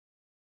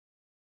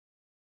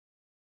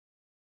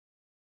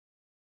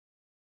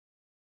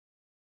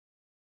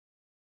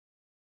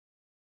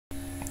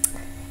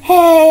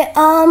Hey,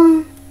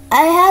 I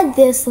had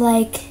this,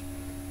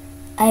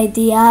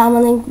 idea I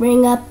want to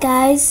bring up,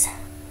 guys.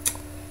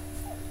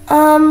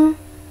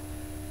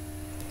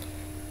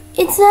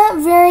 It's not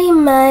very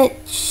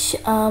much,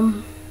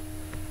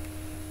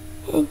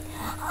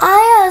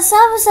 I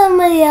saw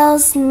somebody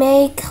else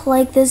make,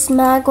 this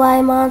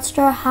Mogwai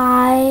Monster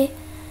High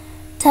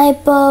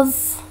type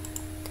of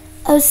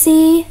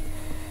OC.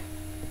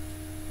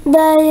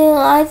 But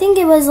I think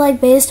it was,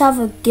 based off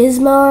of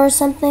Gizmo or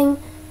something.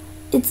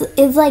 It's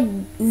like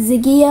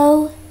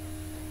Zigio.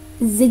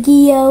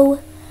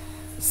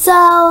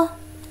 So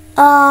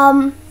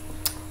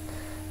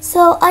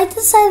I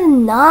decided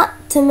not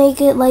to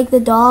make it like the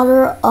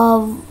daughter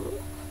of.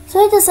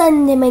 So I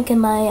decided to make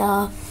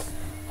my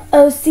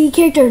OC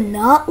character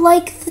not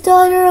like the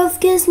daughter of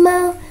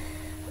Gizmo.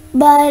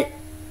 But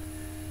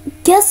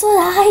guess what?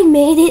 I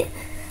made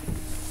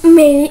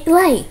it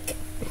like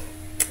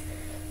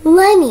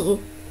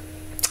Lenny.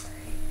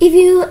 If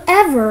you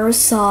ever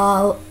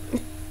saw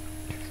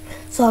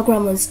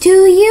Gremlins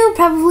 2, you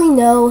probably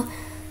know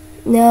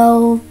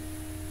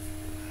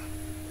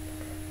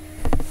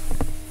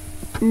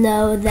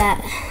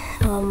that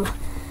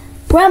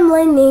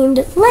gremlin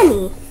named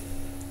Lenny.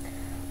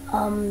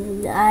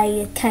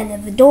 I kind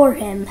of adore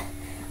him,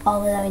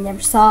 although I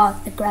never saw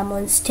the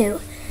Gremlins 2.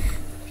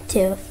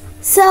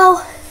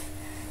 So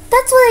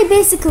that's what I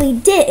basically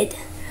did.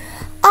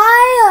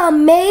 I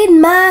made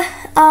my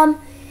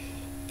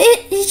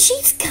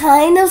she's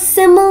kind of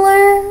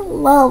similar,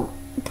 well,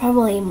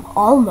 probably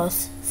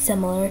almost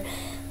similar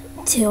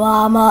to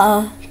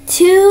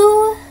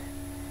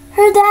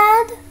her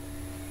dad,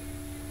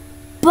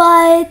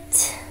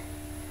 but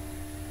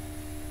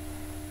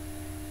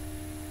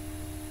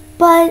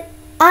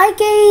I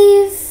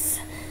gave,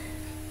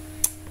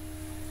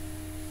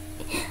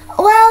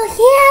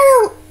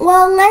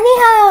 Lenny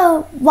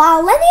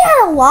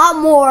had a lot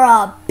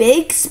more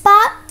big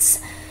spots.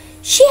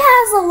 She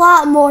has a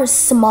lot more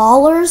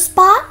smaller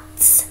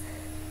spots.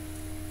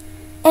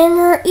 And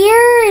her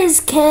ear is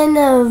kind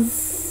of,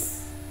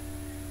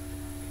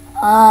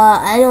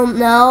 I don't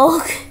know.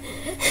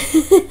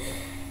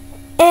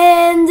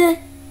 and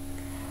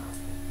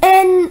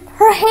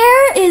her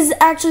hair is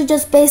actually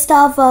just based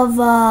off of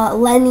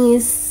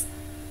Lenny's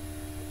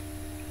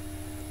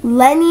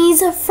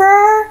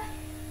fur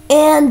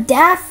and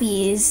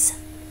Daffy's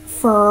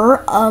fur,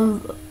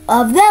 of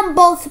them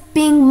both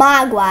being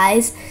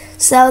Mogwais.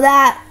 So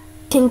that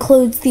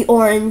concludes the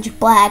orange,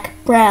 black,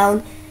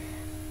 brown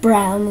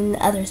and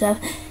other stuff.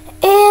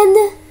 And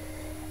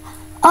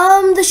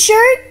the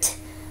shirt,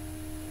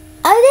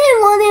 I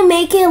didn't want to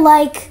make it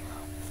like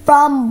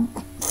from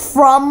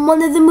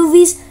one of the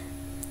movies.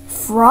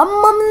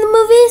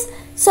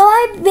 So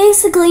I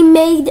basically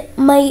made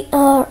my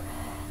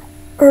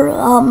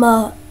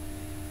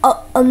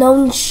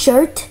unknown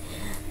shirt,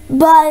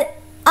 but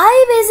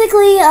I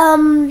basically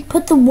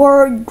put the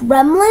word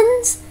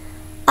Gremlins.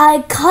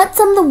 I cut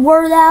some of the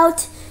word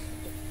out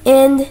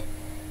and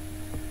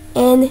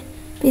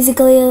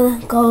basically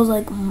it goes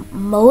like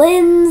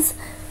Malins,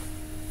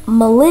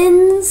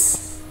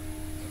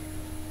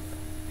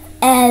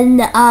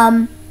 and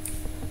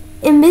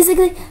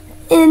basically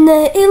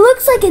it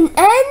looks like an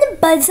N,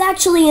 but it's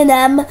actually an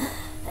M,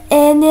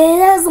 and it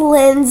has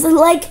lens,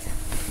 like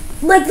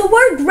the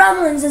word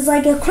Gremlins is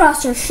like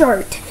across her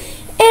shirt,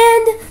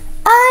 and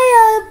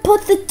I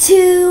put the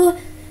two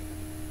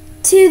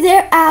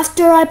there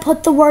after I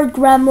put the word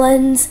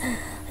Gremlins,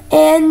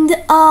 and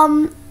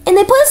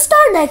I put a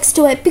star next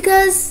to it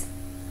because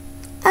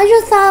I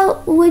just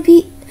thought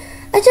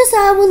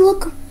it would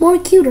look more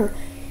cuter.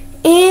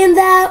 And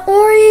that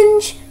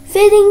orange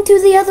fitting to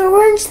the other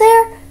orange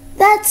there,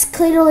 that's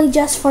clearly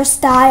just for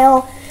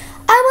style.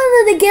 I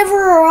wanted to give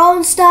her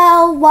own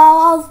style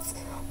while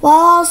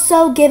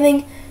also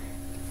giving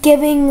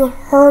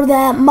her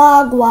that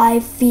Mogwai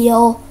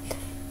feel.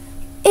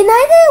 And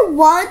I didn't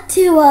want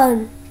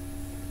to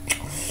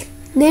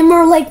name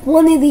her like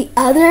one of the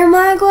other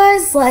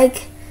Mogwais,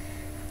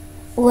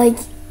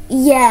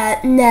 yeah,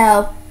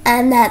 no,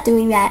 I'm not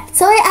doing that.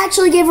 So I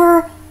actually gave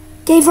her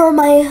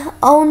my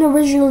own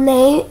original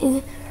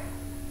name.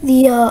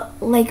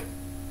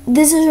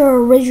 This is her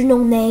original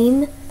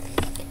name,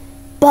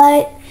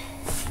 but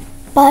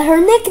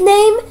her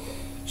nickname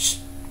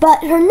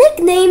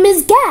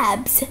is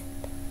Gabs,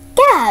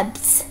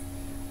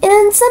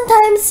 and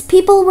sometimes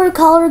people will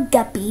call her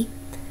Guppy.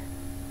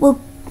 Well,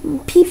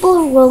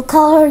 people will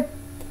call her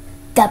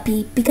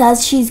Guppy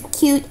because she's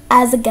cute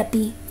as a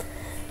guppy.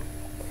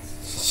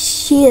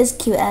 She is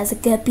cute as a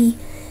guppy.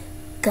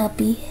 But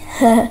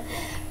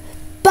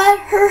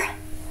her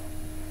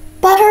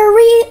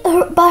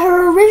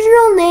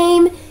original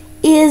name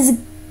is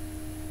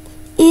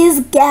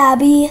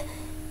Gabby,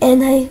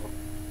 and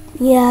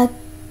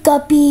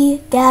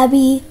Guppy,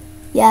 Gabby,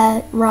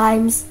 yeah,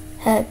 rhymes.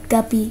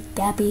 Guppy,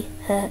 Gabby,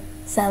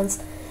 sounds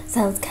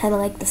kind of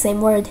like the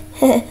same word.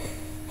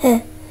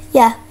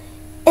 Yeah,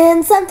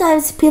 and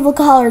sometimes people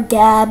call her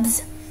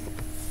Gabs.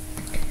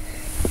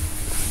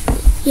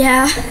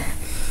 Yeah.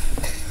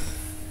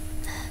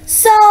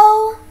 So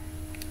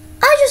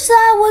I just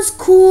thought it was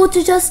cool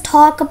to just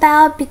talk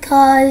about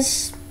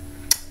because,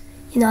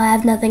 you know, I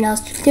have nothing else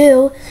to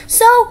do.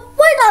 So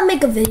why not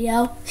make a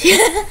video? You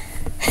have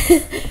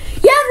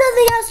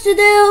nothing else to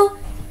do.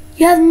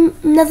 You have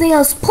nothing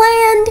else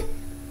planned.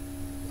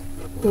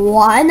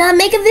 Why not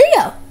make a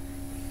video?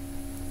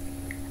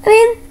 I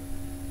mean,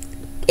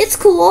 it's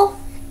cool.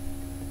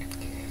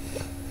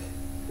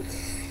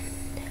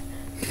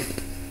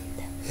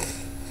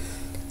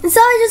 And so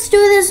I just do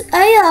this.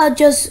 I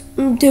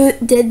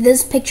did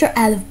this picture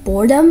out of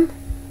boredom,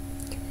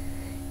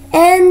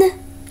 and I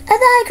thought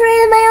I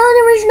created my own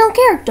original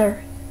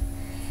character.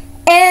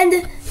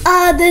 And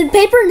the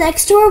paper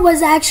next to her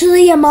was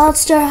actually a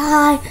Monster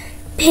High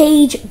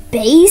page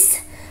base.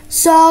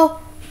 So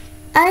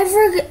I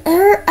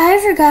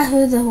forgot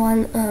who the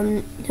one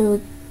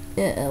who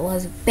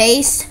was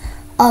based.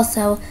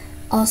 Also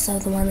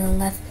the one on the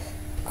left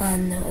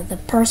on the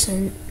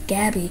person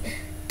Gabby.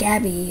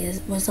 Gabby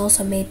was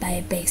also made by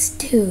a base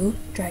too.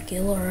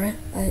 Dracula.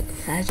 I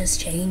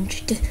just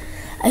changed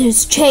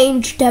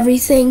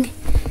everything.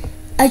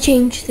 I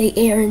changed the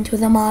ear into a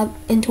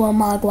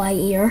Mogwai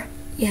ear.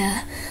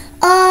 Yeah.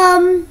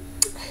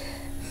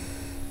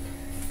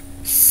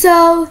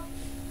 So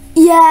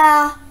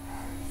yeah.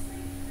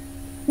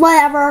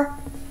 Whatever.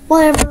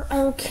 I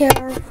don't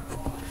care.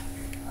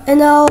 I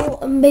know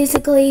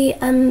basically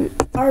I'm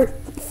art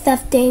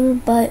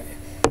thefting, but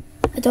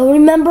I don't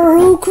remember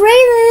who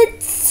created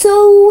it,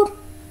 so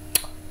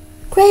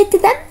credit to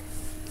them.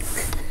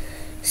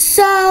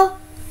 So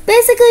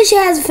basically she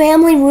has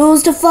family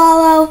rules to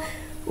follow,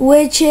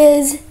 which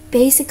is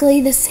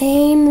basically the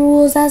same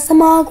rules as the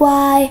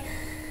Mogwai.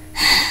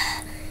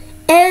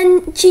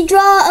 And she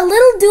draw a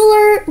little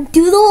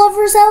doodle of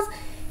herself,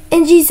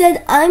 and she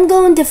said, "I'm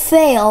going to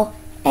fail."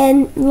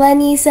 And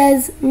Lenny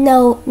says,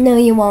 no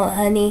you won't,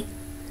 honey.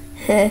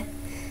 And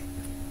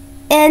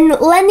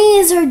Lenny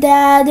is her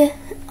dad.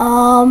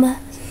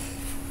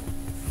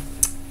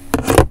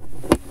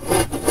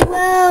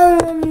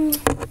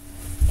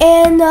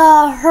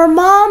 Her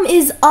mom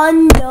is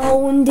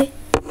unknown.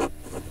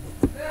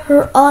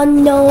 But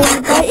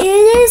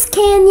it is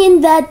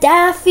canon that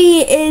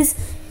Daffy is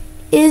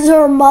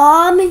her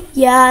mom.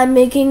 Yeah, I'm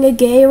making a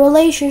gay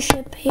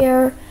relationship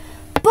here.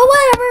 But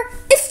whatever,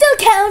 it still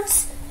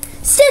counts.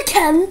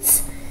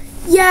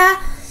 Yeah.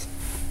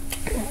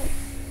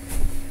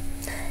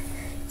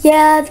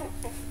 Yeah,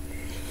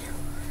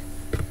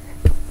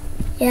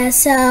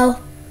 so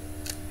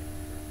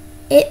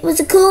it was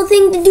a cool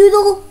thing to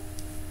doodle.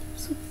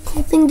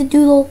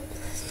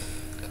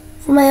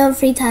 For my own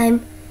free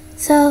time.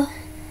 So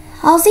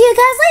I'll see you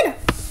guys later.